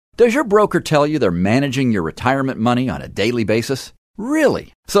Does your broker tell you they're managing your retirement money on a daily basis?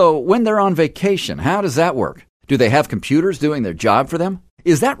 Really? So when they're on vacation, how does that work? Do they have computers doing their job for them?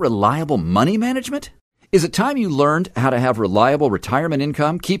 Is that reliable money management? Is it time you learned how to have reliable retirement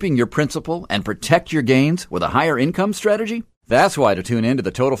income, keeping your principal, and protect your gains with a higher income strategy? That's why to tune in to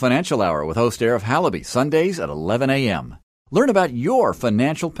the Total Financial Hour with host Arif Halaby, Sundays at 11 a.m. Learn about your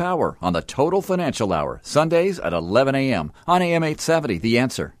financial power on the Total Financial Hour, Sundays at 11 a.m. on AM 870, The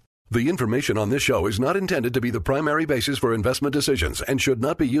Answer. The information on this show is not intended to be the primary basis for investment decisions and should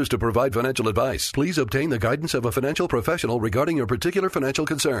not be used to provide financial advice. Please obtain the guidance of a financial professional regarding your particular financial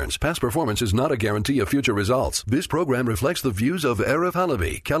concerns. Past performance is not a guarantee of future results. This program reflects the views of Arif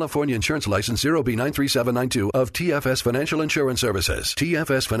Halaby, California Insurance License 0B93792 of TFS Financial Insurance Services.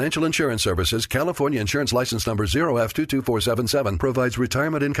 TFS Financial Insurance Services, California Insurance License Number 0F22477, provides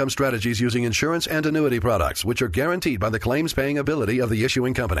retirement income strategies using insurance and annuity products, which are guaranteed by the claims-paying ability of the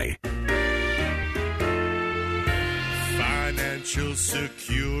issuing company. Financial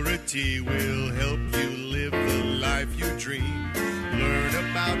security will help you live the life you dream. Learn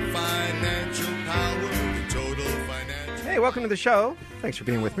about financial power, the Total Financial. Hey, welcome to the show. Thanks for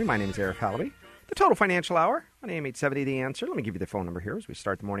being with me. My name is Arif Halaby. The Total Financial Hour on AM 870, The Answer. Let me give you the phone number here as we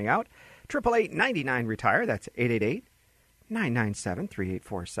start the morning out. 888-99-RETIRE. That's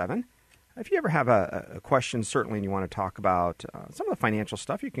 888-997-3847. If you ever have a question, certainly, and you want to talk about some of the financial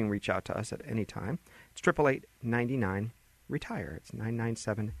stuff, you can reach out to us at any time. It's 888-99-RETIRE. It's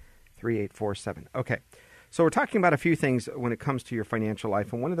 997-3847. Okay, so we're talking about a few things when it comes to your financial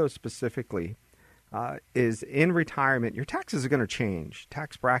life, and one of those specifically is in retirement, your taxes are going to change.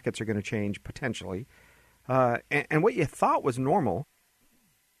 Tax brackets are going to change potentially. And what you thought was normal,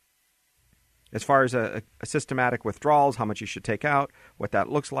 as far as a systematic withdrawals, how much you should take out, what that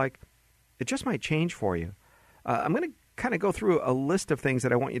looks like, it just might change for you. I'm going to kind of go through a list of things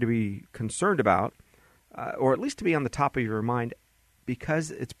that I want you to be concerned about, or at least to be on the top of your mind, because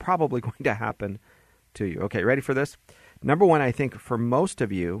it's probably going to happen to you. Okay, ready for this? Number one, I think for most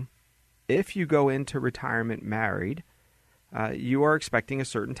of you, if you go into retirement married, you are expecting a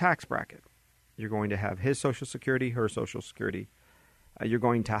certain tax bracket. You're going to have his Social Security, her Social Security. You're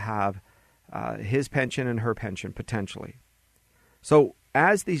going to have his pension and her pension, potentially. So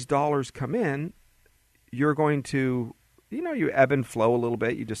as these dollars come in, you're going to, you ebb and flow a little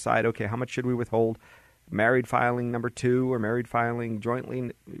bit. You decide, okay, how much should we withhold? Married filing number 2 or married filing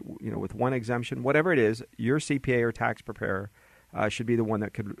jointly, with one exemption, whatever it is, your CPA or tax preparer should be the one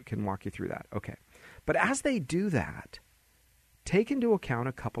that can walk you through that. Okay. But as they do that, take into account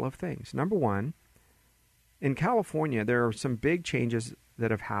a couple of things. Number one, in California, there are some big changes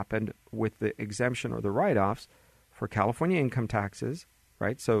that have happened with the exemption or the write-offs for California income taxes,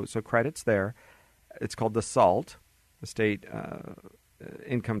 right? So credits there. It's called the SALT, the state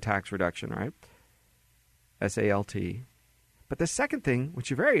income tax reduction, right? SALT. But the second thing,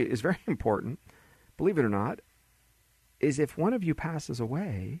 which is very important, believe it or not, is if one of you passes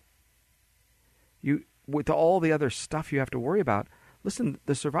away, you, with all the other stuff you have to worry about, listen,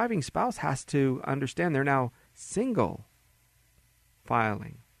 the surviving spouse has to understand they're now single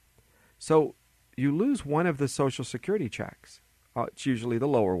filing. So you lose one of the Social Security checks. It's usually the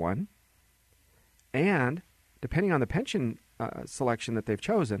lower one. And depending on the pension selection that they've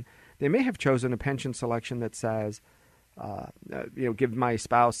chosen, they may have chosen a pension selection that says, give my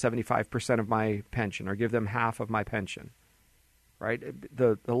spouse 75% of my pension, or give them half of my pension, right?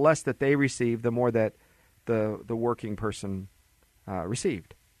 The less that they receive, the more that the working person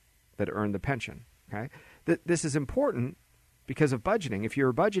received that earned the pension, okay? This is important because of budgeting. If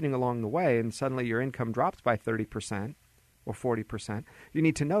you're budgeting along the way and suddenly your income drops by 30% or 40%, you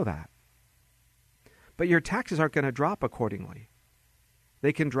need to know that. But your taxes aren't going to drop accordingly.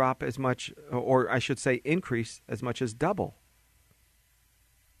 They can drop as much, or I should say increase as much as double.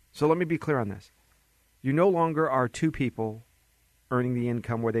 So let me be clear on this. You no longer are two people earning the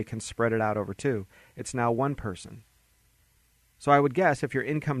income where they can spread it out over two. It's now one person. So I would guess if your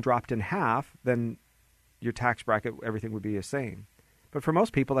income dropped in half, then your tax bracket, everything would be the same. But for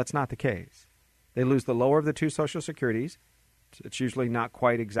most people, that's not the case. They lose the lower of the two Social Securities. It's usually not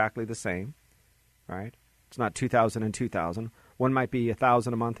quite exactly the same, right? It's not $2,000 and $2,000. One might be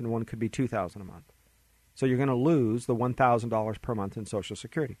 $1,000 a month and one could be $2,000 a month. So you're going to lose the $1,000 per month in Social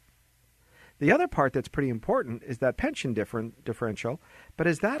Security. The other part that's pretty important is that pension differential. But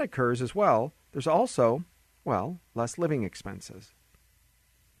as that occurs as well, there's also, less living expenses.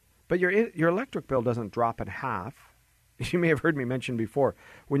 But your electric bill doesn't drop in half. You may have heard me mention before,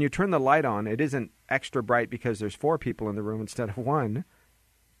 when you turn the light on, it isn't extra bright because there's 4 people in the room instead of 1,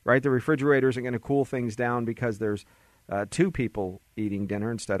 right? The refrigerator isn't going to cool things down because there's 2 people eating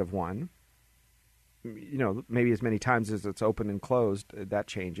dinner instead of 1. Maybe as many times as it's open and closed, that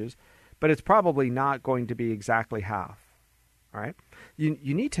changes. But it's probably not going to be exactly half. All right? You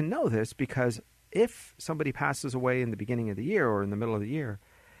need to know this because if somebody passes away in the beginning of the year or in the middle of the year,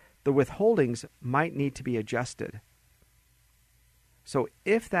 the withholdings might need to be adjusted. So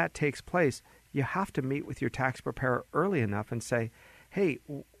if that takes place, you have to meet with your tax preparer early enough and say, hey,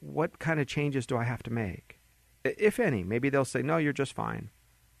 what kind of changes do I have to make? If any. Maybe they'll say, no, you're just fine,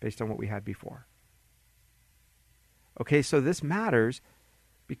 based on what we had before. Okay, so this matters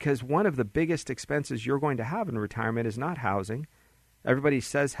because one of the biggest expenses you're going to have in retirement is not housing. Everybody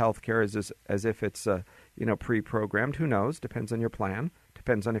says healthcare is as if it's pre-programmed. Who knows? Depends on your plan.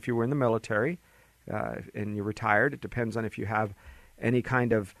 Depends on if you were in the military and you're retired. It depends on if you have any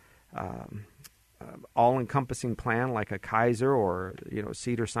kind of all-encompassing plan like a Kaiser or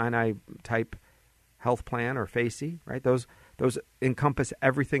Cedars-Sinai type health plan or FACE, right? Those encompass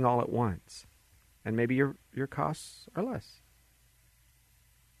everything all at once, and maybe your costs are less.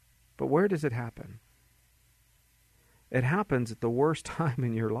 But where does it happen? It happens at the worst time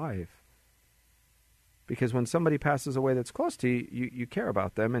in your life, because when somebody passes away that's close to you, you care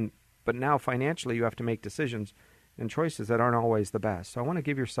about them, but now financially you have to make decisions and choices that aren't always the best. So I want to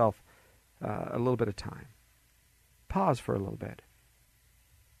give yourself a little bit of time. Pause for a little bit.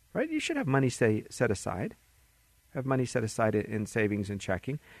 Right? You should have money set aside. Have money set aside in savings and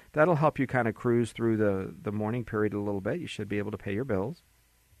checking. That'll help you kind of cruise through the mourning period a little bit. You should be able to pay your bills.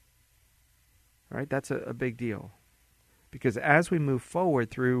 Right? That's a big deal. Because as we move forward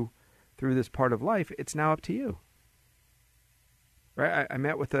through this part of life, it's now up to you. Right? I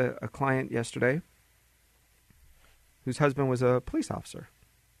met with a client yesterday whose husband was a police officer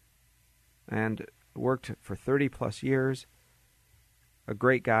and worked for 30 plus years. A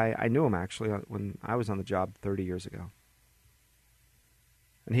great guy. I knew him actually when I was on the job 30 years ago.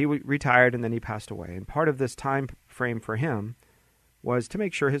 And he retired and then he passed away. And part of this time frame for him was to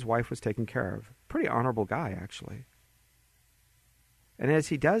make sure his wife was taken care of. Pretty honorable guy, actually. And as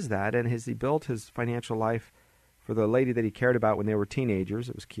he does that, and as he built his financial life for the lady that he cared about when they were teenagers,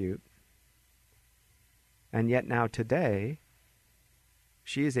 it was cute. And yet now today,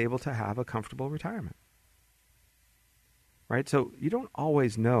 she is able to have a comfortable retirement. Right? So you don't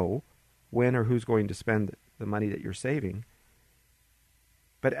always know when or who's going to spend the money that you're saving.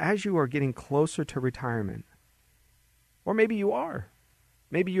 But as you are getting closer to retirement, or maybe you are,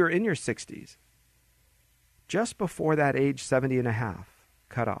 maybe you're in your 60s, just before that age 70 and a half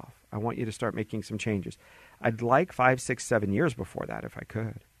cutoff, I want you to start making some changes. I'd like 5, 6, 7 years before that if I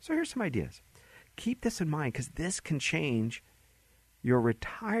could. So here's some ideas. Keep this in mind because this can change your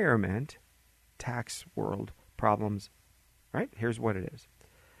retirement tax world problems. Right? Here's what it is.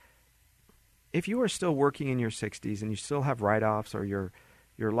 If you are still working in your 60s and you still have write-offs or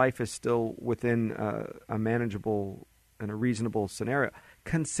your life is still within a manageable and a reasonable scenario,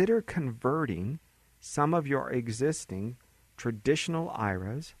 consider converting some of your existing traditional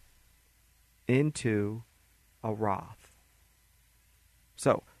IRAs into a Roth.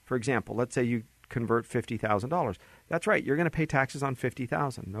 So, for example, let's say you convert $50,000. That's right. You're going to pay taxes on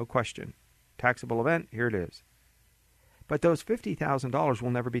 $50,000, no question. Taxable event, here it is. But those $50,000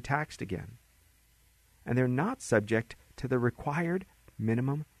 will never be taxed again. And they're not subject to the required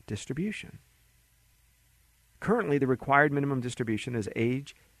minimum distribution. Currently, the required minimum distribution is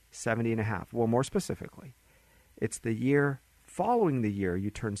age 70 and a half. Well, more specifically, it's the year following the year you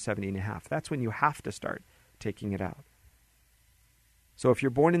turn 70 and a half. That's when you have to start taking it out. So if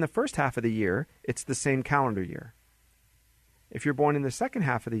you're born in the first half of the year, it's the same calendar year. If you're born in the second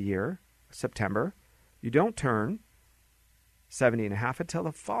half of the year, September, you don't turn 70 and a half until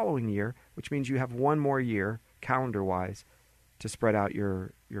the following year, which means you have one more year, calendar-wise, to spread out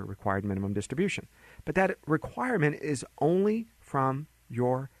your required minimum distribution. But that requirement is only from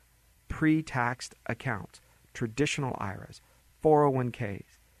your pre-taxed accounts, traditional IRAs,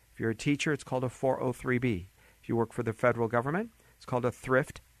 401ks. If you're a teacher, it's called a 403b. If you work for the federal government, it's called a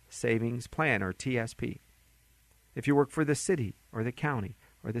Thrift Savings Plan, or TSP. If you work for the city or the county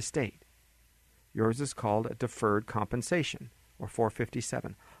or the state, yours is called a deferred compensation, or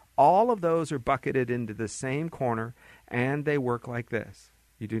 457. All of those are bucketed into the same corner, and they work like this.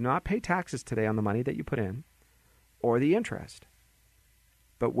 You do not pay taxes today on the money that you put in or the interest.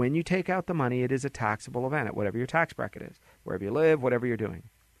 But when you take out the money, it is a taxable event at whatever your tax bracket is, wherever you live, whatever you're doing.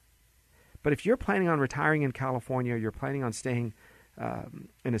 But if you're planning on retiring in California, you're planning on staying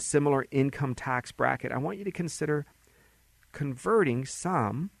in a similar income tax bracket, I want you to consider converting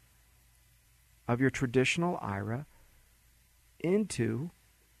some of your traditional IRA into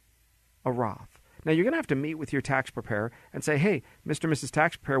a Roth. Now, you're going to have to meet with your tax preparer and say, hey, Mr. and Mrs.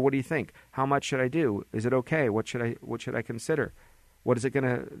 Tax Preparer, what do you think? How much should I do? Is it okay? What should I consider? What is it going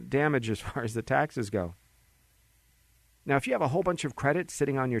to damage as far as the taxes go? Now, if you have a whole bunch of credit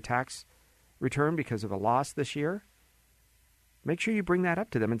sitting on your tax return because of a loss this year, make sure you bring that up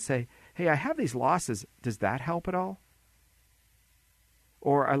to them and say, hey, I have these losses. Does that help at all?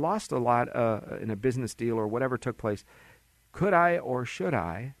 Or I lost a lot in a business deal or whatever took place. Could I or should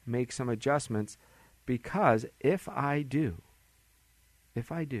I make some adjustments? Because if I do,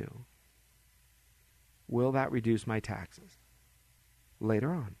 will that reduce my taxes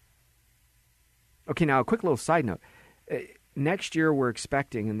later on? Okay, now a quick little side note. Next year we're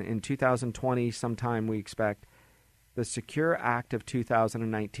expecting, in 2020 sometime we expect, the Secure Act of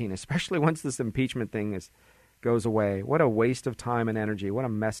 2019, especially once this impeachment thing goes away. What a waste of time and energy. What a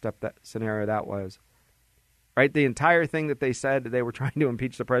messed up that scenario that was. Right? The entire thing that they said they were trying to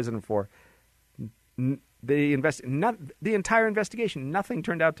impeach the president for, the entire investigation, nothing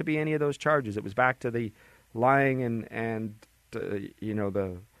turned out to be any of those charges. It was back to the lying and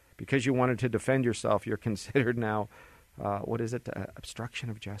because you wanted to defend yourself, you're considered now, obstruction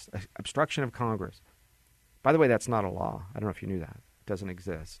of Congress. By the way, that's not a law. I don't know if you knew that. It doesn't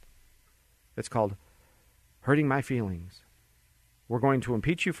exist. It's called hurting my feelings. We're going to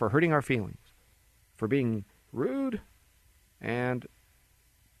impeach you for hurting our feelings, for being rude and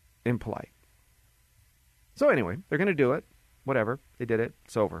impolite. So anyway, they're going to do it. Whatever. They did it.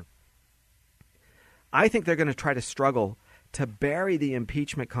 It's over. I think they're going to try to struggle to bury the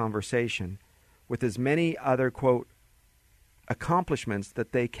impeachment conversation with as many other, quote, accomplishments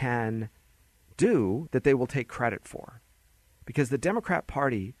that they can do that they will take credit for. Because the Democrat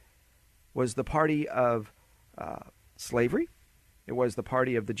Party was the party of slavery. It was the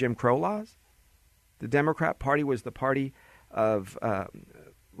party of the Jim Crow laws. The Democrat Party was the party of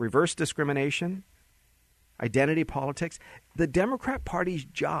reverse discrimination, identity politics. The Democrat Party's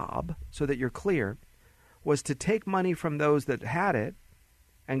job, so that you're clear, was to take money from those that had it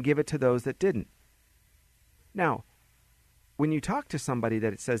and give it to those that didn't. Now, when you talk to somebody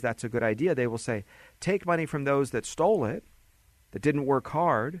that says that's a good idea, they will say, take money from those that stole it, that didn't work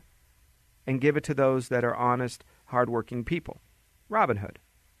hard, and give it to those that are honest, hardworking people. Robin Hood.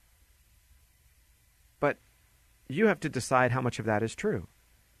 But you have to decide how much of that is true.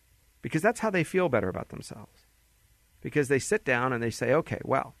 Because that's how they feel better about themselves. Because they sit down and they say, okay,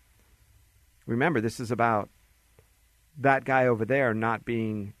 well, remember, this is about that guy over there not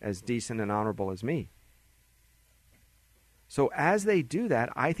being as decent and honorable as me. So as they do that,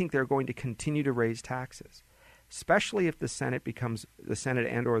 I think they're going to continue to raise taxes, especially if the Senate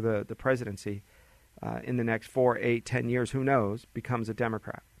and or the presidency in the next 4, 8, 10 years, who knows, becomes a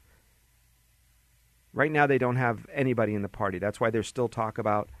Democrat. Right now they don't have anybody in the party. That's why there's still talk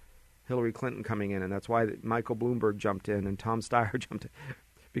about Hillary Clinton coming in, and that's why Michael Bloomberg jumped in and Tom Steyer jumped in.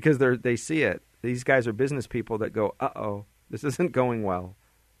 Because they see it. These guys are business people that go, uh-oh, this isn't going well.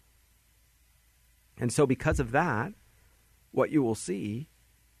 And so because of that, what you will see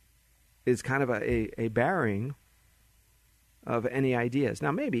is kind of a bearing of any ideas.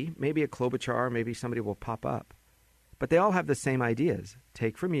 Now, maybe a Klobuchar, maybe somebody will pop up. But they all have the same ideas.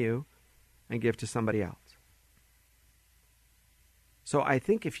 Take from you and give to somebody else. So I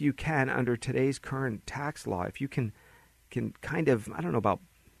think if you can, under today's current tax law, if you can kind of, I don't know about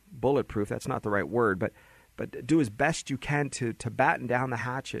bulletproof, that's not the right word, but do as best you can to batten down the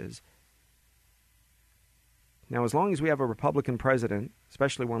hatches. Now, as long as we have a Republican president,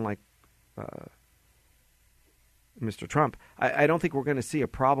 especially one like Mr. Trump, I don't think we're going to see a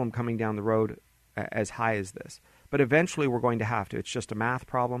problem coming down the road as high as this. But eventually we're going to have to. It's just a math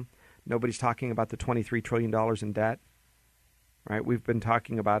problem. Nobody's talking about the $23 trillion in debt. Right? We've been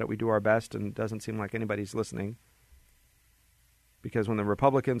talking about it. We do our best, and it doesn't seem like anybody's listening. Because when the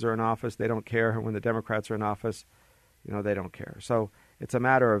Republicans are in office, they don't care. And when the Democrats are in office, they don't care. So it's a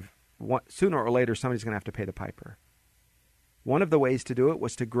matter of sooner or later, somebody's going to have to pay the piper. One of the ways to do it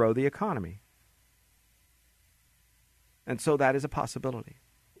was to grow the economy. And so that is a possibility.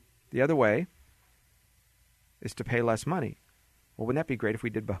 The other way is to pay less money. Well, wouldn't that be great if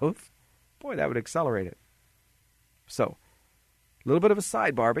we did both? Boy, that would accelerate it. So, a little bit of a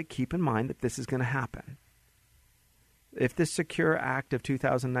sidebar, but keep in mind that this is going to happen. If this Secure Act of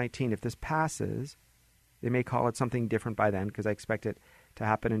 2019, if this passes, they may call it something different by then, because I expect it to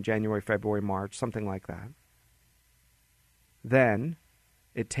happen in January, February, March, something like that. Then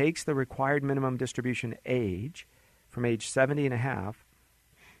it takes the required minimum distribution age from age 70 and a half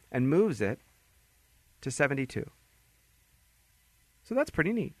and moves it to 72. So that's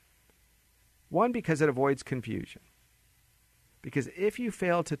pretty neat. One, because it avoids confusion. Because if you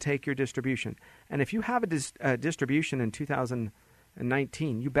fail to take your distribution, and if you have a distribution in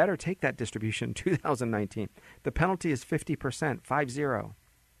 2019, you better take that distribution in 2019. The penalty is 50%, 50.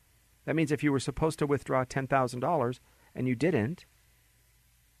 That means if you were supposed to withdraw $10,000 and you didn't,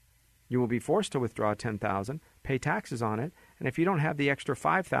 you will be forced to withdraw $10,000, pay taxes on it, and if you don't have the extra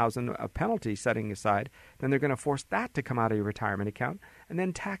 $5,000 of penalty setting aside, then they're going to force that to come out of your retirement account and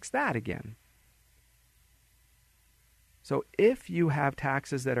then tax that again. So if you have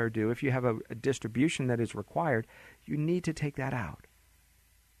taxes that are due, if you have a distribution that is required, you need to take that out.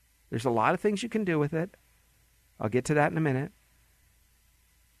 There's a lot of things you can do with it. I'll get to that in a minute.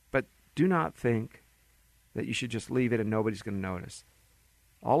 But do not think that you should just leave it and nobody's going to notice.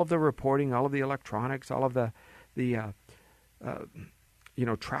 All of the reporting, all of the electronics, all of the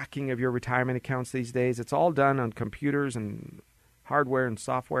tracking of your retirement accounts these days, it's all done on computers and hardware and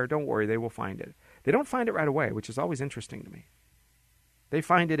software. Don't worry, they will find it. They don't find it right away, which is always interesting to me. They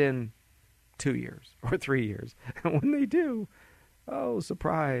find it in 2 years or 3 years. And when they do, oh,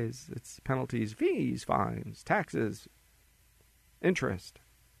 surprise, it's penalties, fees, fines, taxes, interest.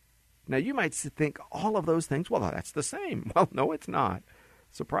 Now, you might think all of those things, well, that's the same. Well, no, it's not.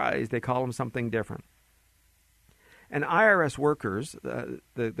 Surprise, they call them something different. And IRS workers,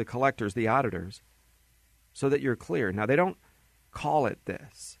 the collectors, the auditors, so that you're clear. Now, they don't call it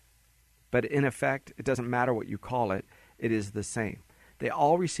this, but in effect, it doesn't matter what you call it. It is the same. They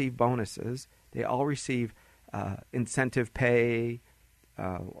all receive bonuses. They all receive incentive pay,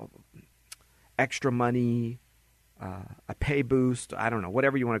 extra money, a pay boost, I don't know,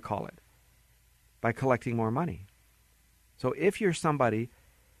 whatever you want to call it, by collecting more money. So if you're somebody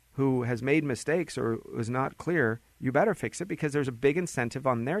who has made mistakes or is not clear, you better fix it, because there's a big incentive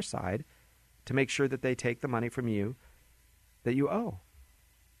on their side to make sure that they take the money from you that you owe.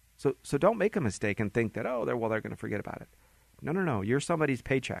 So don't make a mistake and think that, they're going to forget about it. No. You're somebody's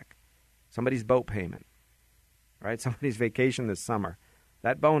paycheck, somebody's boat payment, right? Somebody's vacation this summer.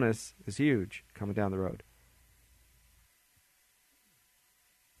 That bonus is huge coming down the road.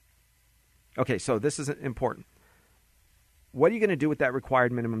 Okay, so this is important. What are you going to do with that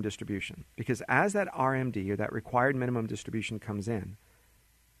required minimum distribution? Because as that RMD, or that required minimum distribution, comes in,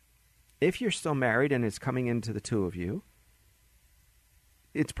 if you're still married and it's coming into the two of you,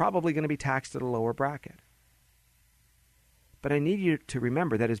 it's probably going to be taxed at a lower bracket. But I need you to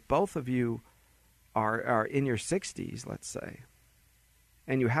remember that as both of you are in your 60s, let's say,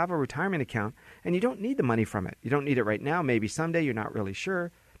 and you have a retirement account, and you don't need the money from it. You don't need it right now. Maybe someday, you're not really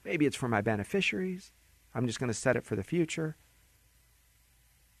sure. Maybe it's for my beneficiaries. I'm just going to set it for the future.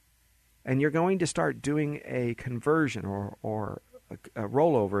 And you're going to start doing a conversion or a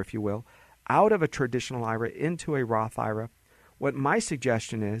rollover, if you will, out of a traditional IRA into a Roth IRA. What my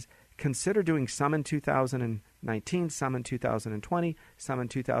suggestion is, consider doing some in 2019, some in 2020, some in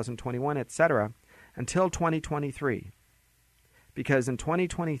 2021, etc., until 2023. Because in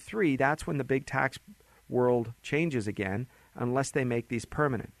 2023, that's when the big tax world changes again, unless they make these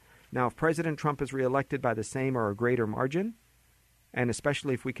permanent. Now, if President Trump is reelected by the same or a greater margin, and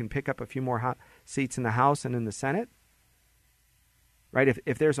especially if we can pick up a few more seats in the House and in the Senate, right?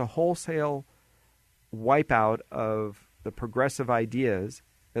 If there's a wholesale wipeout of the progressive ideas,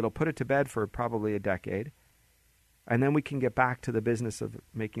 it'll put it to bed for probably a decade, and then we can get back to the business of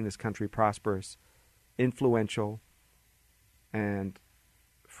making this country prosperous, influential, and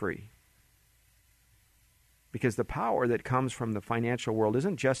free. Because the power that comes from the financial world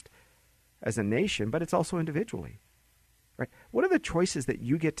isn't just as a nation, but it's also individually. Right? What are the choices that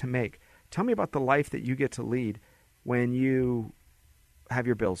you get to make? Tell me about the life that you get to lead when you have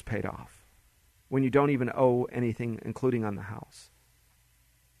your bills paid off, when you don't even owe anything, including on the house,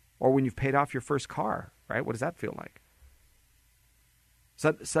 or when you've paid off your first car, right? What does that feel like?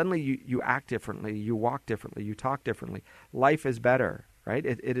 So suddenly you act differently, you walk differently, you talk differently. Life is better, right?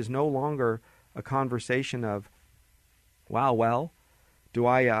 It is no longer a conversation of, wow, well, do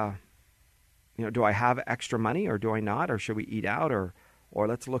I have extra money or do I not? Or should we eat out? Or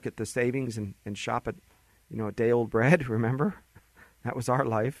let's look at the savings and shop at, a day old bread. Remember? That was our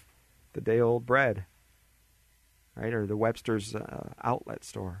life, the day old bread, right? Or the Webster's outlet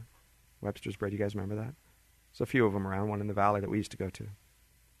store, Webster's bread. You guys remember that? There's a few of them around, one in the valley that we used to go to.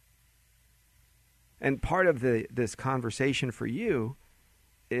 And part of this conversation for you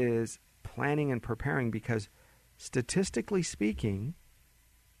is planning and preparing, because statistically speaking,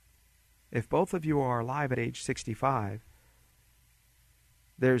 if both of you are alive at age 65,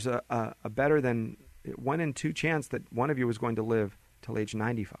 there's a better than 1 in 2 chance that one of you is going to live till age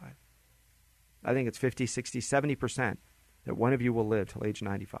 95. I think it's 50, 60, 70% that one of you will live till age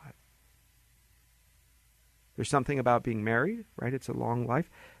 95. There's something about being married, right? It's a long life.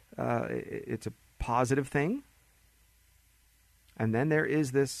 It's a positive thing. And then there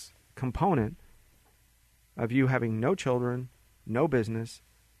is this component of you having no children, no business,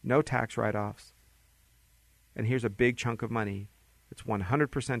 no tax write-offs. And here's a big chunk of money. It's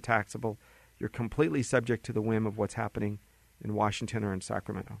 100% taxable. You're completely subject to the whim of what's happening in Washington or in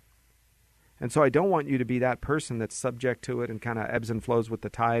Sacramento. And so I don't want you to be that person that's subject to it and kind of ebbs and flows with the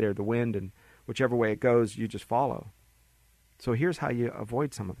tide or the wind, and whichever way it goes, you just follow. So here's how you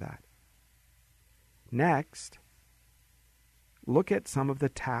avoid some of that. Next, look at some of the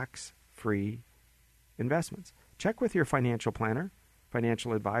tax-free investments. Check with your financial planner,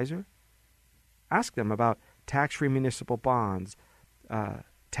 financial advisor. Ask them about tax-free municipal bonds,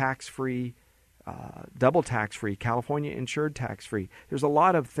 tax-free, double tax-free, California insured tax-free. There's a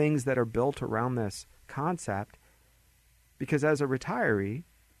lot of things that are built around this concept because as a retiree,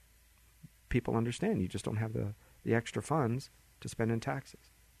 people understand you just don't have the extra funds to spend in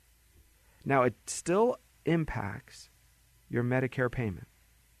taxes. Now, it still impacts your Medicare payment.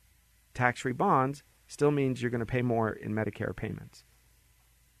 Tax-free bonds still means you're going to pay more in Medicare payments,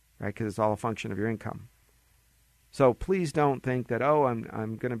 right? Because it's all a function of your income. So please don't think that, oh,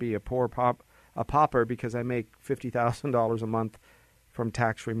 I'm going to be a pauper because I make $50,000 a month from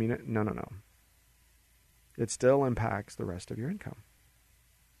tax-free. No. It still impacts the rest of your income,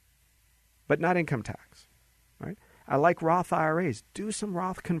 but not income tax, right? I like Roth IRAs. Do some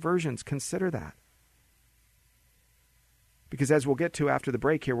Roth conversions. Consider that. Because as we'll get to after the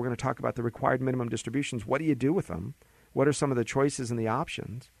break here, we're going to talk about the required minimum distributions. What do you do with them? What are some of the choices and the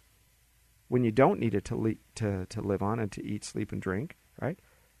options when you don't need it to live on and to eat, sleep, and drink, right?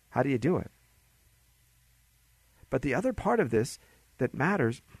 How do you do it? But the other part of this that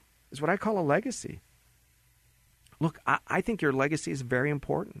matters is what I call a legacy. Look, I think your legacy is very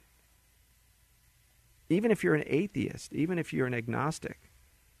important. Even if you're an atheist, even if you're an agnostic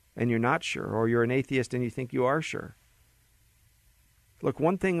and you're not sure, or you're an atheist and you think you are sure. Look,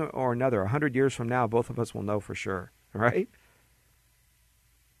 one thing or another, 100 years from now, both of us will know for sure, right?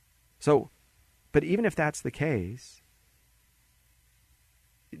 So, but even if that's the case,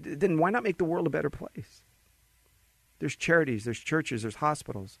 then why not make the world a better place? There's charities, there's churches, there's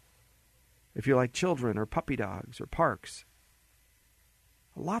hospitals. If you like children or puppy dogs or parks,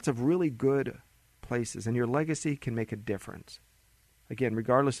 lots of really good places, and your legacy can make a difference. Again,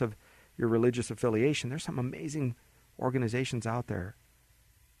 regardless of your religious affiliation, there's some amazing organizations out there.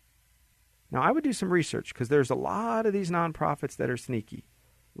 Now, I would do some research because there's a lot of these nonprofits that are sneaky.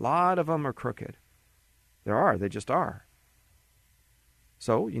 A lot of them are crooked. They just are.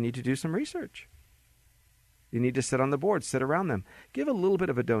 So you need to do some research. You need to sit on the board, sit around them. Give a little bit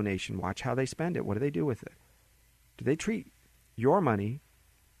of a donation. Watch how they spend it. What do they do with it? Do they treat your money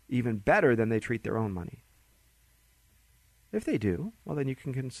even better than they treat their own money? If they do, well, then you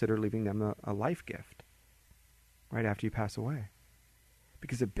can consider leaving them a life gift right after you pass away.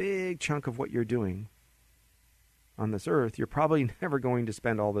 Because a big chunk of what you're doing on this earth, you're probably never going to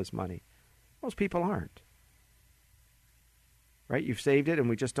spend all this money. Most people aren't. Right? You've saved it, and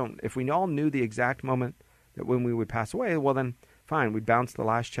we just don't. If we all knew the exact moment that when we would pass away, well, then fine, we'd bounce the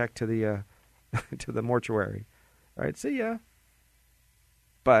last check to the to the mortuary. All right, see ya.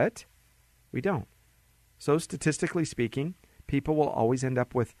 But we don't. So statistically speaking, people will always end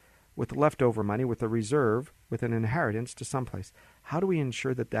up with leftover money, with a reserve, with an inheritance to someplace. How do we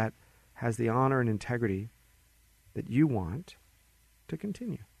ensure that that has the honor and integrity that you want to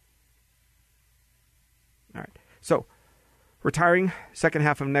continue? All right. So retiring, second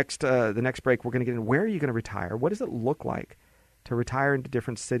half of the next break, we're going to get into where are you going to retire? What does it look like to retire into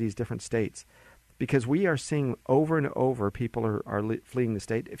different cities, different states? Because we are seeing over and over people are fleeing the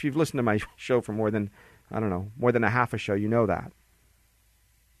state. If you've listened to my show for more than a half a show, you know that.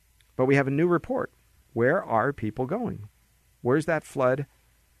 But we have a new report. Where are people going? Where's that flood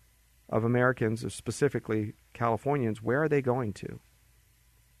of Americans, specifically Californians, where are they going to?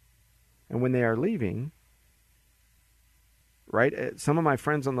 And when they are leaving, right, some of my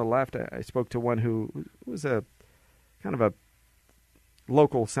friends on the left, I spoke to one who was a kind of a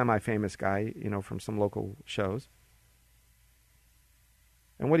local semi-famous guy, from some local shows.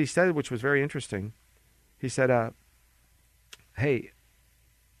 And what he said, which was very interesting, he said, hey,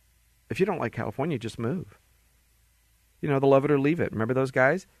 if you don't like California, just move. The love it or leave it. Remember those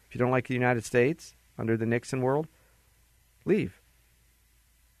guys? If you don't like the United States under the Nixon world, leave.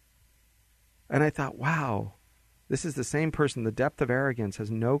 And I thought, wow, this is the same person. The depth of arrogance has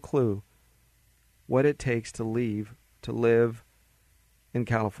no clue what it takes to leave, to live in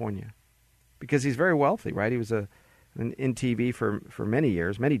California. Because he's very wealthy, right? He was in TV for many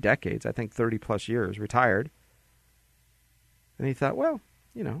years, many decades, I think 30 plus years, retired. And he thought, well,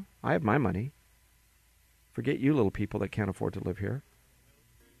 I have my money. Forget you little people that can't afford to live here.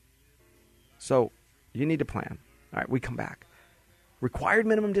 So you need to plan. All right, we come back. Required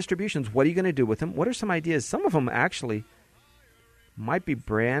minimum distributions, what are you going to do with them? What are some ideas? Some of them actually might be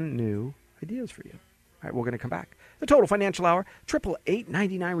brand new ideas for you. All right, we're going to come back. The Total Financial Hour,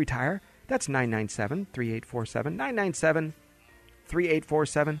 888-99-RETIRE. That's 997-3847,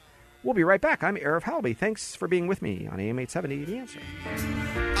 997-3847. We'll be right back. I'm Arif Halaby. Thanks for being with me on AM 870, The Answer.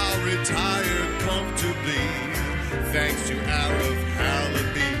 I'll retire comfortably, thanks to Arif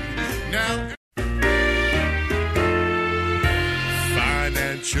Halaby. Now,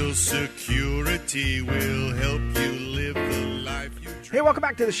 financial security will help you live the life you dream. Hey, welcome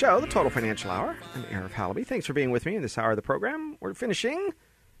back to the show, The Total Financial Hour. I'm Arif Halaby. Thanks for being with me in this hour of the program. We're finishing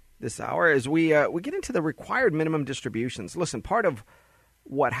this hour as we get into the required minimum distributions. Listen, part of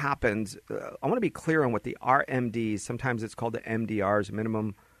what happens, I want to be clear on what the RMDs, sometimes it's called the MDRs,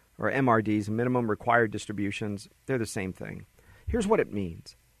 minimum, or MRDs, minimum required distributions. They're the same thing. Here's what it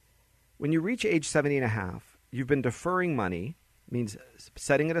means. When you reach age 70 and a half, you've been deferring money, means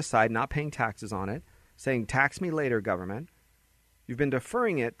setting it aside, not paying taxes on it, saying, tax me later, government. You've been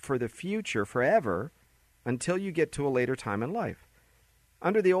deferring it for the future forever until you get to a later time in life.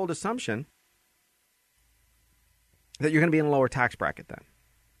 Under the old assumption that you're going to be in a lower tax bracket then.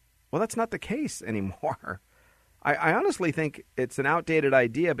 Well, that's not the case anymore. I honestly think it's an outdated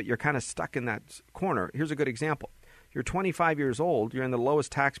idea, but you're kind of stuck in that corner. Here's a good example. You're 25 years old. You're in the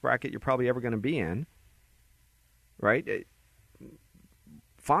lowest tax bracket you're probably ever going to be in, right?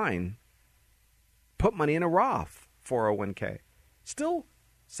 Fine. Put money in a Roth 401k. Still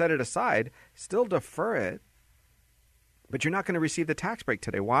set it aside. Still defer it. But you're not going to receive the tax break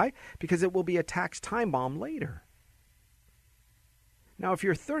today. Why? Because it will be a tax time bomb later. Now, if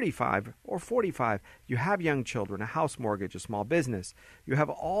you're 35 or 45, you have young children, a house mortgage, a small business, you have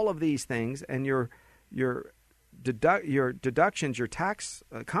all of these things, and your deductions, your tax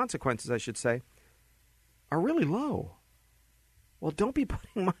consequences, I should say, are really low. Well, don't be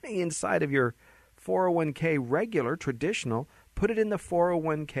putting money inside of your 401k regular, traditional. Put it in the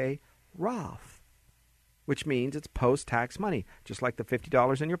 401k Roth, which means it's post-tax money. Just like the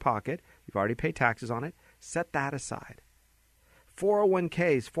 $50 in your pocket, you've already paid taxes on it. Set that aside.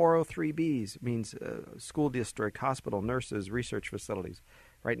 401ks, 403bs means school district, hospital, nurses, research facilities,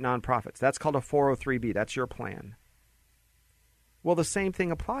 right? Nonprofits. That's called a 403b. That's your plan. Well, the same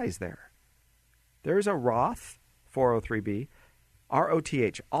thing applies there. There's a Roth 403b,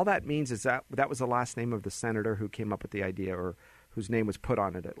 ROTH. All that means is that was the last name of the senator who came up with the idea, or whose name was put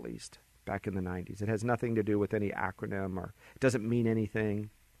on it at least back in the 90s. It has nothing to do with any acronym, or it doesn't mean anything.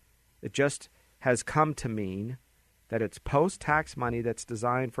 It just has come to mean that it's post-tax money that's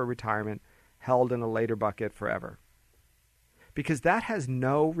designed for retirement, held in a later bucket forever. Because that has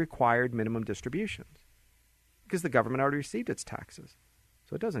no required minimum distributions. Because the government already received its taxes.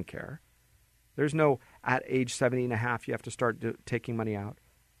 So it doesn't care. There's no, at age 70 and a half, you have to start taking money out.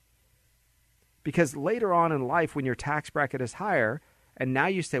 Because later on in life, when your tax bracket is higher, and now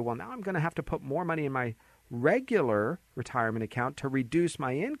you say, well, now I'm going to have to put more money in my regular retirement account to reduce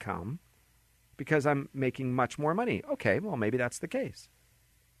my income, because I'm making much more money. Okay, well, maybe that's the case.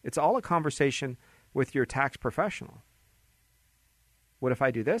 It's all a conversation with your tax professional. What if I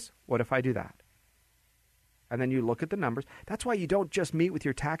do this? What if I do that? And then you look at the numbers. That's why you don't just meet with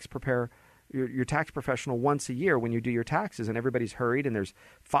your tax your tax professional once a year when you do your taxes, and everybody's hurried, and there's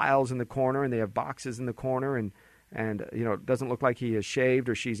files in the corner, and they have boxes in the corner, and it doesn't look like he has shaved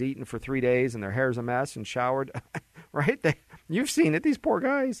or she's eaten for 3 days, and their hair's a mess and showered. Right? You've seen it, these poor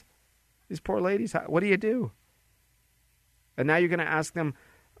guys. These poor ladies, what do you do? And now you're going to ask them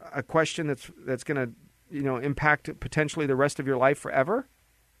a question that's going to, impact potentially the rest of your life forever?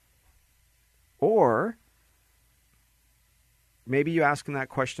 Or maybe you ask them that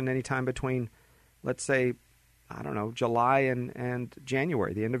question anytime between, let's say, I don't know, July and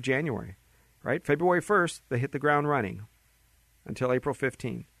January, the end of January, right? February 1st, they hit the ground running until April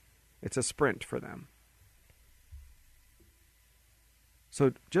 15th. It's a sprint for them.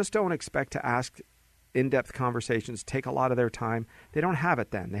 So just don't expect to ask in-depth conversations, take a lot of their time. They don't have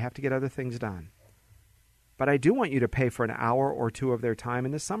it then. They have to get other things done. But I do want you to pay for an hour or two of their time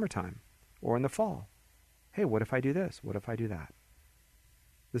in the summertime or in the fall. Hey, what if I do this? What if I do that?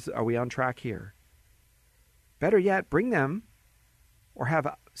 Are we on track here? Better yet, bring them or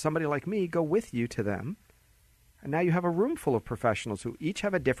have somebody like me go with you to them. And now you have a room full of professionals who each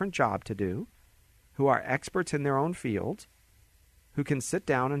have a different job to do, who are experts in their own field, who can sit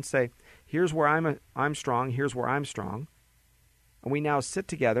down and say, here's where I'm strong, here's where I'm strong. And we now sit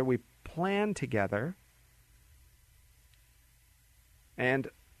together, we plan together, And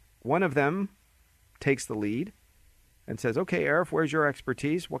one of them takes the lead and says, okay, Arif, where's your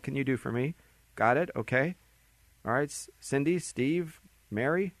expertise? What can you do for me? Got it? Okay. All right, Cindy, Steve,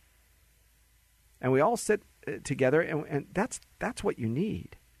 Mary. And we all sit together, and that's what you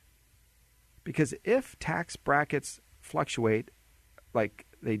need. Because if tax brackets fluctuate like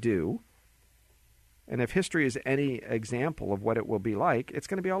they do, and if history is any example of what it will be like, it's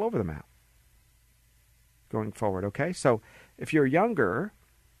going to be all over the map going forward, okay? So if you're younger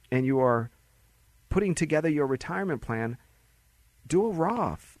and you are putting together your retirement plan, do a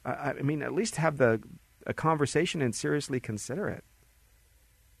Roth. I mean, at least have a conversation and seriously consider it,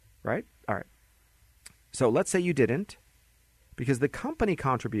 right? All right. So let's say you didn't, because the company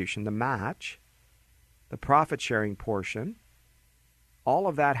contribution, the match, the profit-sharing portion, all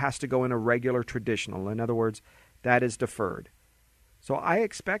of that has to go in a regular traditional. In other words, that is deferred. So I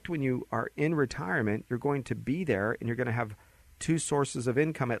expect when you are in retirement, you're going to be there and you're going to have two sources of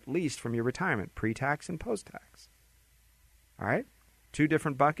income at least from your retirement, pre-tax and post-tax. All right? Two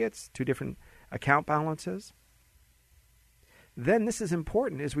different buckets, two different account balances. Then this is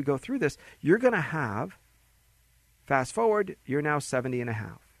important as we go through this. You're going to have, fast forward, you're now 70 and a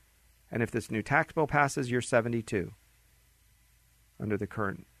half. And if this new tax bill passes, you're 72 under the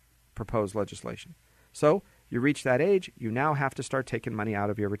current proposed legislation. So you reach that age, you now have to start taking money out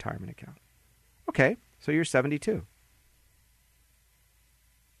of your retirement account. Okay, so you're 72.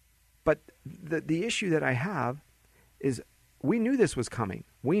 But the issue that I have is we knew this was coming.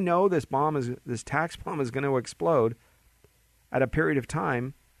 We know this tax bomb is going to explode at a period of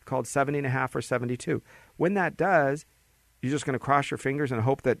time called 70 and a half or 72. When that does, you're just going to cross your fingers and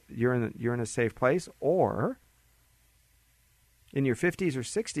hope that you're in a safe place, or in your 50s or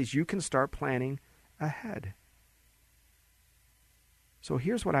 60s, you can start planning ahead. So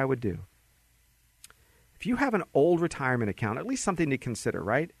here's what I would do. If you have an old retirement account, at least something to consider,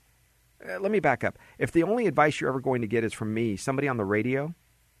 right? Let me back up. If the only advice you're ever going to get is from me, somebody on the radio,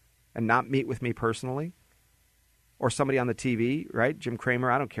 and not meet with me personally, or somebody on the TV, right? Jim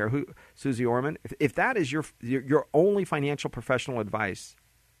Cramer, I don't care who, Susie Orman. If that is your only financial professional advice,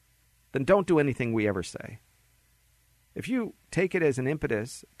 then don't do anything we ever say. If you take it as an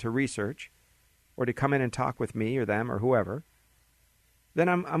impetus to research or to come in and talk with me or them or whoever, then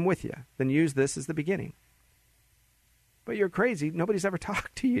I'm with you. Then use this as the beginning. But you're crazy. Nobody's ever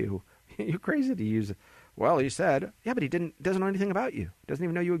talked to you. You're crazy to use it. Well, he said, yeah, but he doesn't know anything about you. Doesn't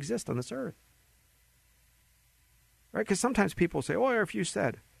even know you exist on this earth. Right? Because sometimes people say, oh, if you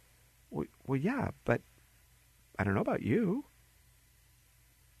said. Well, yeah, but I don't know about you.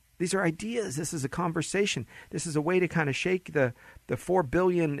 These are ideas. This is a conversation. This is a way to kind of shake the 4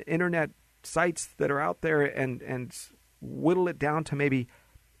 billion internet sites that are out there and whittle it down to maybe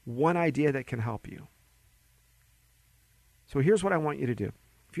one idea that can help you. So here's what I want you to do.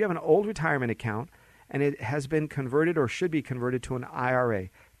 If you have an old retirement account and it has been converted or should be converted to an IRA,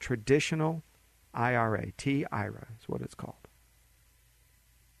 traditional IRA, T-IRA is what it's called.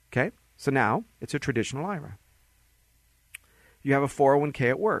 Okay? So now it's a traditional IRA. You have a 401k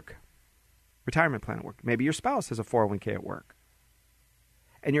at work, retirement plan at work. Maybe your spouse has a 401k at work.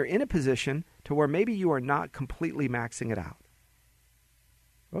 And you're in a position to where maybe you are not completely maxing it out.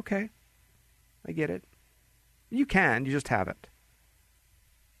 Okay, I get it. You can, you just haven't.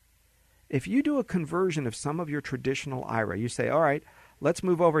 If you do a conversion of some of your traditional IRA, you say, all right, let's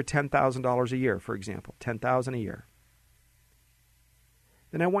move over $10,000 a year, for example, $10,000 a year.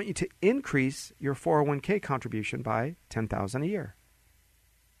 Then I want you to increase your 401k contribution by $10,000 a year.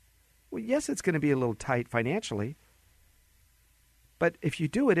 Well, yes, it's going to be a little tight financially, but if you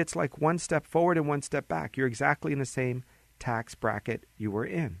do it, it's like one step forward and one step back. You're exactly in the same tax bracket you were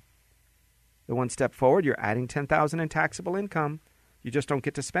in. The one step forward, you're adding $10,000 in taxable income. You just don't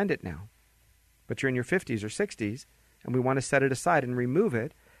get to spend it now. But you're in your 50s or 60s, and we want to set it aside and remove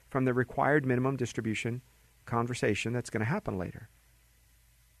it from the required minimum distribution conversation that's going to happen later.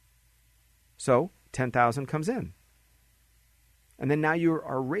 So $10,000 comes in. And then now you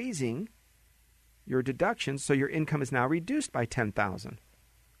are raising your deductions, so your income is now reduced by $10,000.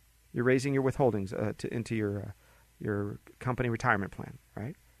 You're raising your withholdings into your company retirement plan,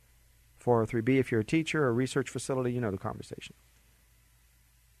 right? 403B if you're a teacher or a research facility, you know the conversation.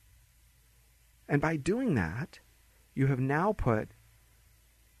 And by doing that, you have now put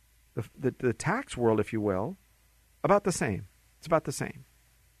the tax world, if you will, about the same. It's about the same.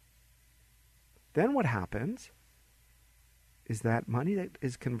 Then what happens is that money that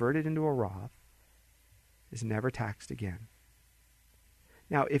is converted into a Roth is never taxed again.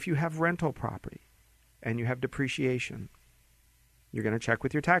 Now, if you have rental property and you have depreciation, you're going to check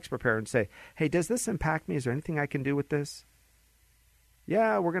with your tax preparer and say, hey, does this impact me? Is there anything I can do with this?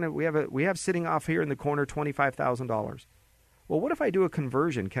 Yeah, we have sitting off here in the corner $25,000. Well, what if I do a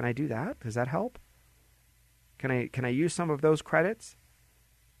conversion? Can I do that? Does that help? Can I use some of those credits?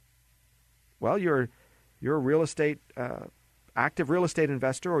 Well, you're a real estate active real estate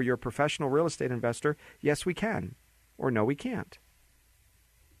investor, or you're a professional real estate investor. Yes, we can, or no, we can't.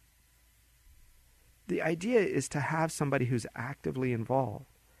 The idea is to have somebody who's actively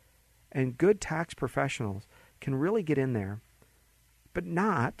involved, and good tax professionals can really get in there, but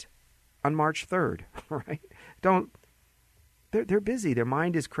not on March 3rd, right? They're busy. Their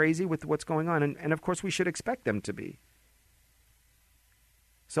mind is crazy with what's going on, and of course we should expect them to be.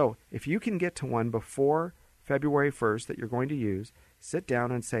 So if you can get to one before February 1st that you're going to use, sit down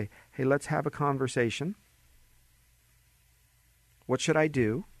and say, hey, let's have a conversation. What should I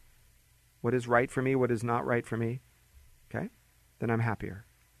do? What is right for me? What is not right for me? Okay? Then I'm happier.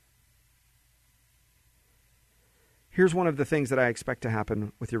 Here's one of the things that I expect to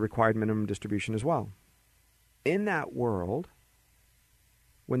happen with your required minimum distribution as well. In that world,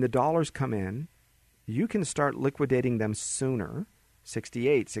 when the dollars come in, you can start liquidating them sooner,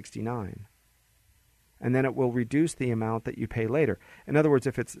 68, 69. And then it will reduce the amount that you pay later. In other words,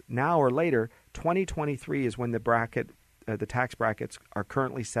 if it's now or later, 2023 is when the tax brackets are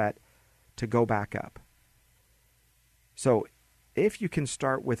currently set to go back up. So if you can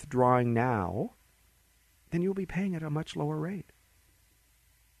start withdrawing now, then you'll be paying at a much lower rate.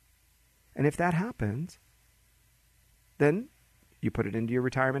 And if that happens, then you put it into your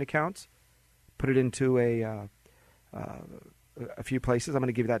retirement accounts, put it into a few places. I'm going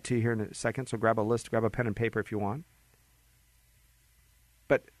to give that to you here in a second, so grab a list, grab a pen and paper if you want.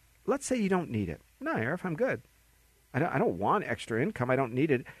 But let's say you don't need it. No, Arif, I'm good. I don't want extra income. I don't need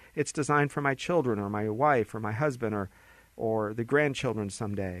it. It's designed for my children or my wife or my husband or the grandchildren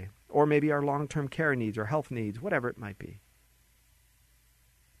someday, or maybe our long-term care needs or health needs, whatever it might be.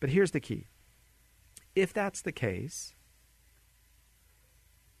 But here's the key. If that's the case,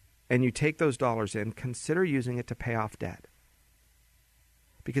 and you take those dollars in, consider using it to pay off debt.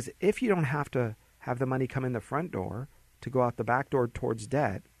 Because if you don't have to have the money come in the front door to go out the back door towards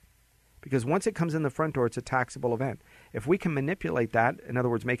debt, because once it comes in the front door, it's a taxable event. If we can manipulate that, in other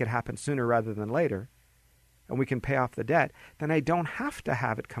words, make it happen sooner rather than later, and we can pay off the debt, then I don't have to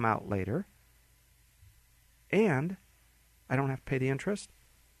have it come out later, and I don't have to pay the interest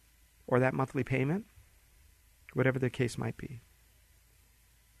or that monthly payment, whatever the case might be.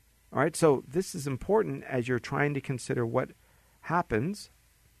 All right, so this is important as you're trying to consider what happens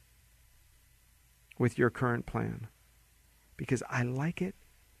with your current plan. Because I like it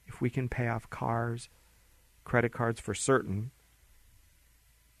if we can pay off cars, credit cards for certain,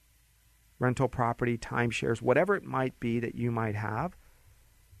 rental property, timeshares, whatever it might be that you might have,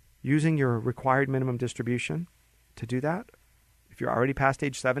 using your required minimum distribution to do that. If you're already past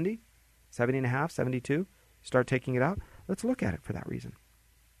age 70, 70 and a half, 72, start taking it out. Let's look at it for that reason.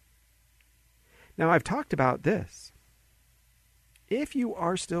 Now, I've talked about this. If you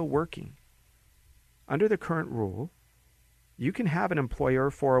are still working, under the current rule, you can have an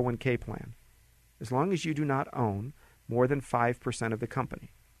employer 401k plan as long as you do not own more than 5% of the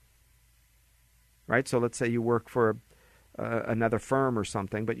company. Right? So let's say you work for another firm or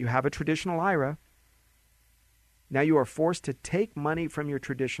something, but you have a traditional IRA. Now you are forced to take money from your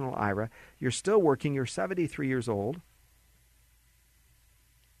traditional IRA. You're still working. You're 73 years old.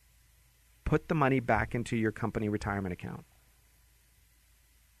 Put the money back into your company retirement account.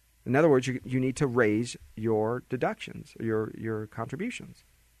 In other words, you need to raise your deductions, your contributions.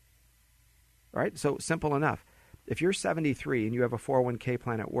 Right? So simple enough. If you're 73 and you have a 401k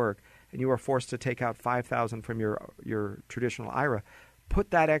plan at work and you are forced to take out $5,000 from your traditional IRA,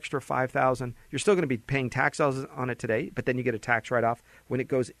 put that extra $5,000. You're still going to be paying taxes on it today, but then you get a tax write-off when it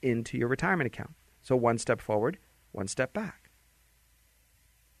goes into your retirement account. So one step forward, one step back.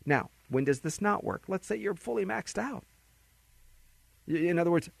 Now, when does this not work? Let's say you're fully maxed out. In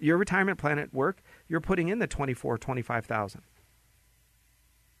other words, your retirement plan at work, you're putting in the $24,000, $25,000.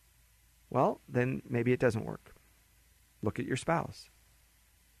 Well, then maybe it doesn't work. Look at your spouse.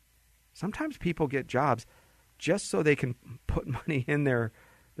 Sometimes people get jobs just so they can put money in their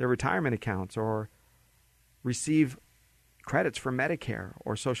retirement accounts or receive credits for Medicare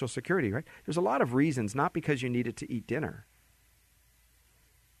or Social Security, right? There's a lot of reasons, not because you need it to eat dinner.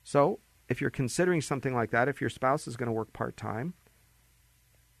 So if you're considering something like that, if your spouse is going to work part-time,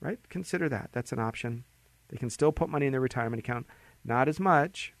 right, consider that. That's an option. They can still put money in their retirement account. Not as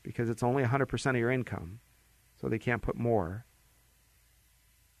much because it's only 100% of your income, so they can't put more.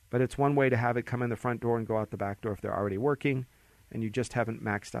 But it's one way to have it come in the front door and go out the back door if they're already working and you just haven't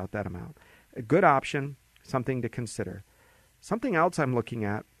maxed out that amount. A good option, something to consider. Something else I'm looking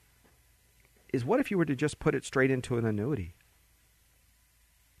at is, what if you were to just put it straight into an annuity?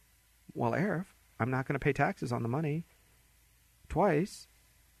 Well, Arif, I'm not going to pay taxes on the money twice.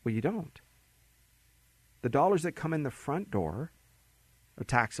 Well, you don't. The dollars that come in the front door are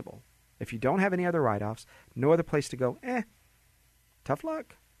taxable. If you don't have any other write-offs, no other place to go, tough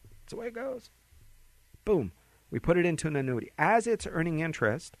luck. That's the way it goes. Boom. We put it into an annuity. As it's earning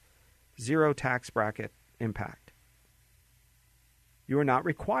interest, zero tax bracket impact. You are not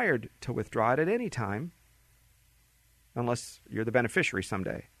required to withdraw it at any time unless you're the beneficiary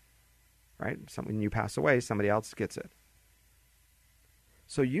someday, right? When you pass away, somebody else gets it.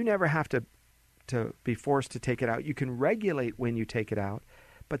 So you never have to be forced to take it out. You can regulate when you take it out,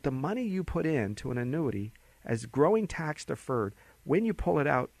 but the money you put into an annuity as growing tax deferred, when you pull it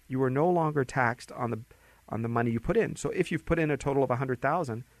out, you are no longer taxed on the money you put in. So if you've put in a total of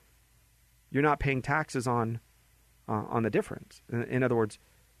 $100,000, you're not paying taxes on the difference. In other words,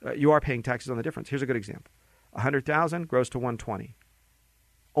 you are paying taxes on the difference. Here's a good example: $100,000 grows to $120,000.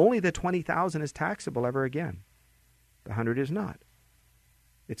 Only the $20,000 is taxable ever again. The $100,000 is not.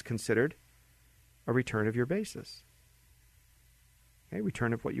 It's considered a return of your basis. Okay,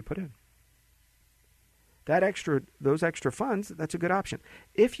 return of what you put in. Those extra funds, that's a good option.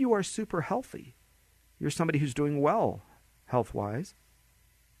 If you are super healthy, you're somebody who's doing well health-wise,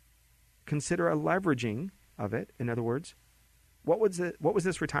 consider a leveraging of it. In other words, what was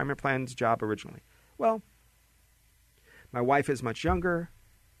this retirement plan's job originally? Well, my wife is much younger.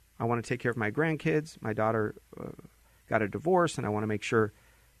 I want to take care of my grandkids. My daughter got a divorce, and I want to make sure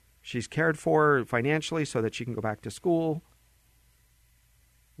she's cared for financially so that she can go back to school.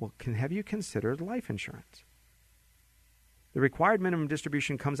 Well, have you considered life insurance? The required minimum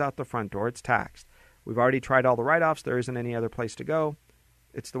distribution comes out the front door. It's taxed. We've already tried all the write-offs. There isn't any other place to go.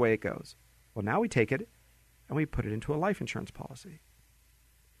 It's the way it goes. Well, now we take it and we put it into a life insurance policy.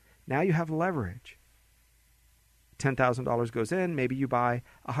 Now you have leverage. $10,000 goes in. Maybe you buy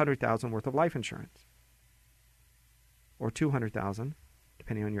 $100,000 worth of life insurance, or $200,000,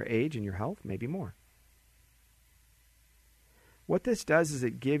 depending on your age and your health, maybe more. What this does is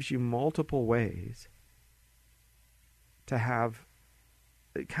it gives you multiple ways to have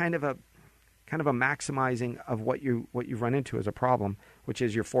kind of a maximizing of what you run into as a problem, which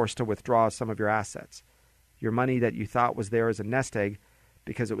is you're forced to withdraw some of your assets. Your money that you thought was there as a nest egg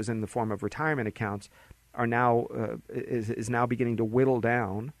because it was in the form of retirement accounts are now is now beginning to whittle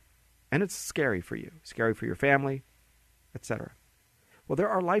down, and it's scary for you, scary for your family, etc. Well, there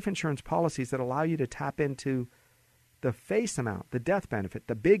are life insurance policies that allow you to tap into the face amount, the death benefit,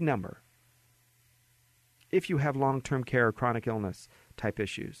 the big number, if you have long-term care or chronic illness type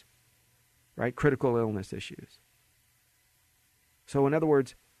issues, right? Critical illness issues. So in other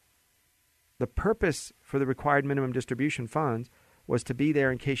words, the purpose for the required minimum distribution funds was to be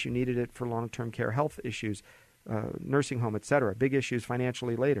there in case you needed it for long-term care health issues, nursing home, etc., big issues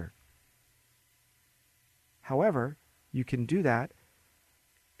financially later. However, you can do that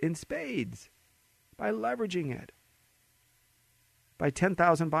in spades by leveraging it. By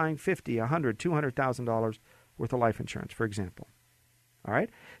 $10,000 buying $50,000, $100,000, $200,000 worth of life insurance, for example. All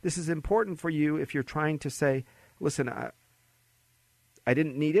right? This is important for you if you're trying to say, listen, I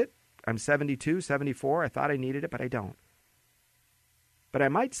didn't need it. I'm 72, 74. I thought I needed it, but I don't. But I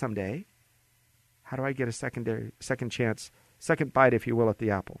might someday. How do I get a second chance, second bite, if you will, at the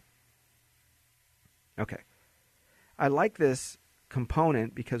apple? Okay. I like this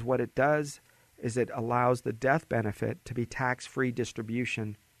component because what it does is it allows the death benefit to be tax-free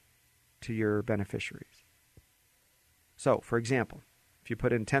distribution to your beneficiaries. So, for example, if you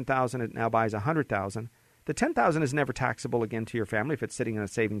put in $10,000, it now buys $100,000. The $10,000 is never taxable again to your family if it's sitting in a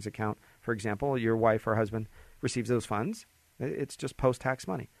savings account. For example, your wife or husband receives those funds. It's just post-tax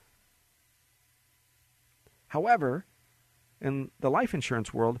money. However, in the life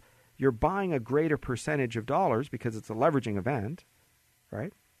insurance world, you're buying a greater percentage of dollars because it's a leveraging event,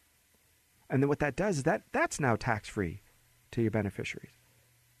 right? And then what that does is that's now tax-free to your beneficiaries.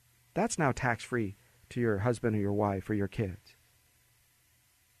 That's now tax-free to your husband or your wife or your kids.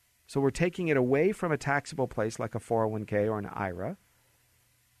 So we're taking it away from a taxable place like a 401k or an IRA.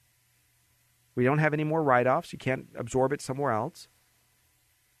 We don't have any more write-offs. You can't absorb it somewhere else.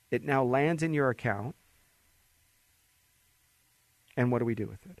 It now lands in your account. And what do we do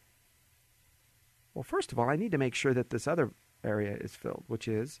with it? Well, first of all, I need to make sure that this other area is filled, which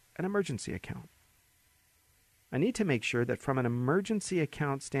is an emergency account. I need to make sure that from an emergency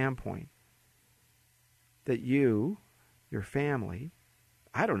account standpoint, that you, your family,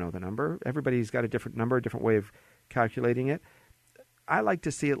 I don't know the number. Everybody's got a different number, a different way of calculating it. I like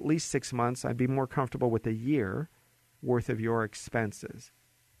to see at least 6 months. I'd be more comfortable with a year worth of your expenses.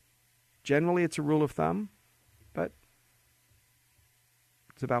 Generally, it's a rule of thumb, but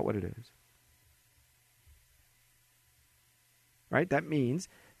it's about what it is. Right? That means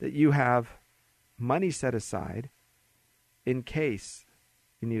that you have money set aside in case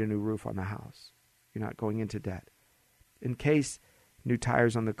you need a new roof on the house. You're not going into debt. In case new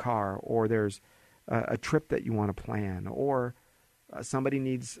tires on the car, or there's a trip that you want to plan, or somebody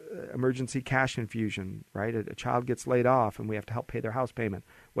needs emergency cash infusion, right? A child gets laid off and we have to help pay their house payment.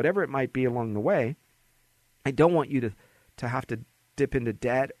 Whatever it might be along the way, I don't want you to have to dip into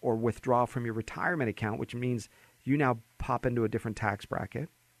debt or withdraw from your retirement account, which means you now pop into a different tax bracket.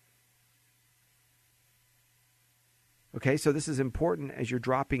 Okay, so this is important as you're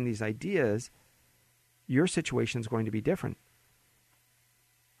dropping these ideas. Your situation is going to be different.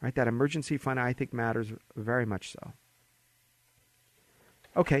 Right? That emergency fund, I think, matters very much so.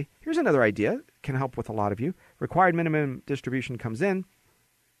 Okay, here's another idea. Can help with a lot of you. Required minimum distribution comes in.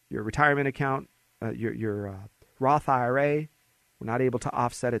 Your retirement account, your Roth IRA, we're not able to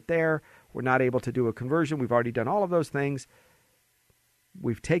offset it there. We're not able to do a conversion. We've already done all of those things.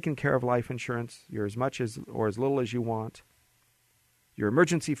 We've taken care of life insurance. You're as much as or as little as you want. Your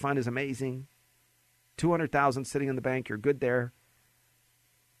emergency fund is amazing. $200,000 sitting in the bank. You're good there.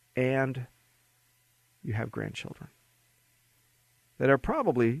 And you have grandchildren that are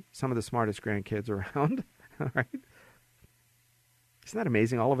probably some of the smartest grandkids around. All right? Isn't that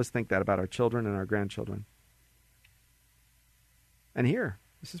amazing? All of us think that about our children and our grandchildren. And here,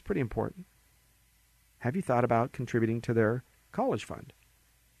 this is pretty important. Have you thought about contributing to their college fund?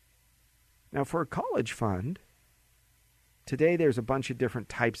 Now, for a college fund, today there's a bunch of different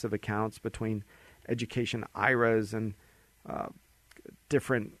types of accounts between education IRAs and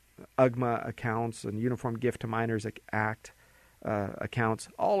different UGMA accounts and Uniform Gift to Minors Act accounts,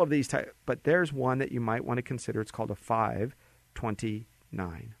 all of these types. But there's one that you might want to consider. It's called a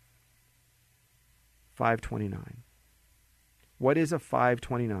 529. 529. What is a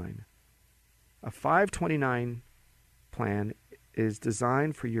 529? A 529 plan is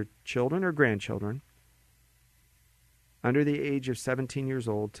designed for your children or grandchildren under the age of 17 years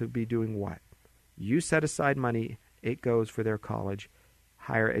old to be doing what? You set aside money, it goes for their college,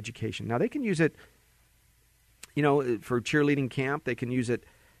 higher education. Now, they can use it, for cheerleading camp. They can use it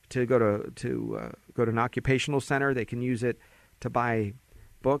to go to an occupational center. They can use it to buy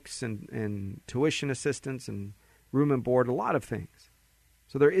books and tuition assistance and room and board, a lot of things.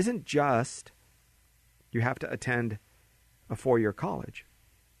 So there isn't just you have to attend a 4-year college.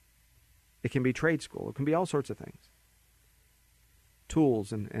 It can be trade school. It can be all sorts of things.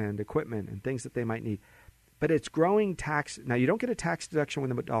 Tools and equipment and things that they might need. But it's growing tax. Now, you don't get a tax deduction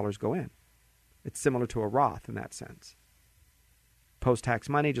when the dollars go in. It's similar to a Roth in that sense. Post-tax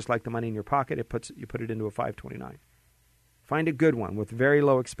money, just like the money in your pocket, you put it into a 529. Find a good one with very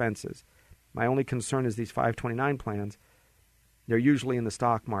low expenses. My only concern is these 529 plans. They're usually in the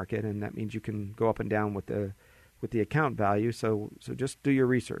stock market, and that means you can go up and down with the account value. So just do your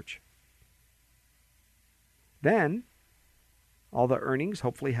research. Then, all the earnings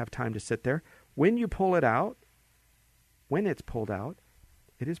hopefully have time to sit there. When you pull it out, when it's pulled out,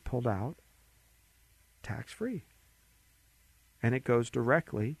 it is pulled out tax-free. And it goes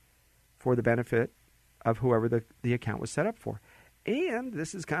directly for the benefit of whoever the account was set up for. And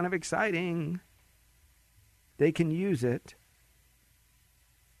this is kind of exciting. They can use it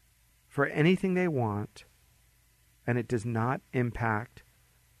for anything they want, and it does not impact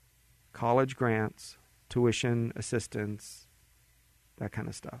college grants, tuition assistance, that kind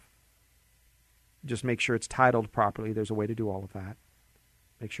of stuff. Just make sure it's titled properly. There's a way to do all of that.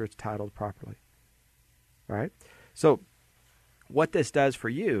 Make sure it's titled properly. All right? So what this does for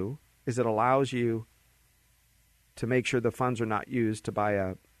you is it allows you to make sure the funds are not used to buy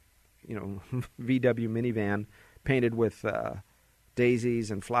a, VW minivan painted with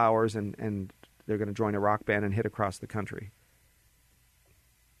daisies and flowers, and they're going to join a rock band and hit across the country.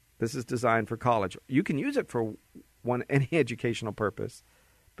 This is designed for college. You can use it for any educational purpose,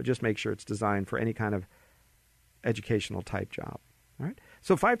 but just make sure it's designed for any kind of educational type job. All right?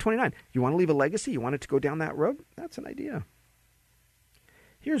 So 529, you want to leave a legacy? You want it to go down that road? That's an idea.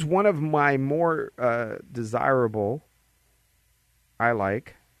 Here's one of my more desirable,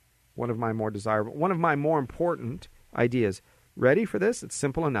 one of my more important ideas. Ready for this? It's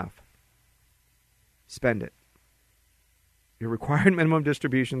simple enough. Spend it. Your required minimum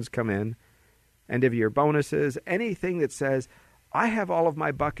distributions come in, end of year bonuses, anything that says, I have all of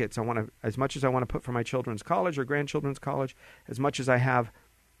my buckets. I want to, as much as I want to put for my children's college or grandchildren's college, as much as I have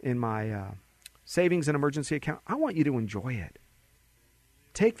in my savings and emergency account, I want you to enjoy it.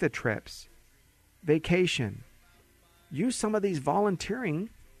 Take the trips, vacation, use some of these volunteering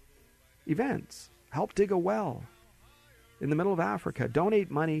events. Help dig a well in the middle of Africa. Donate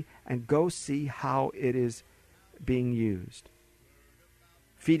money and go see how it is being used.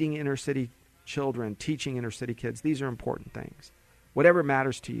 Feeding inner city children, teaching inner city kids. These are important things. Whatever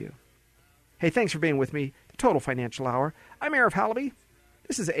matters to you. Hey, thanks for being with me. The Total Financial Hour. I'm Arif Halaby.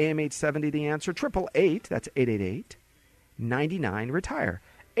 This is AM 870 The Answer. 888, that's 888-99-RETIRE.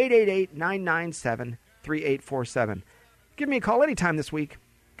 888-997-3847. Give me a call anytime this week.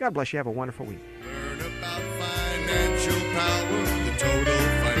 God bless you. Have a wonderful week.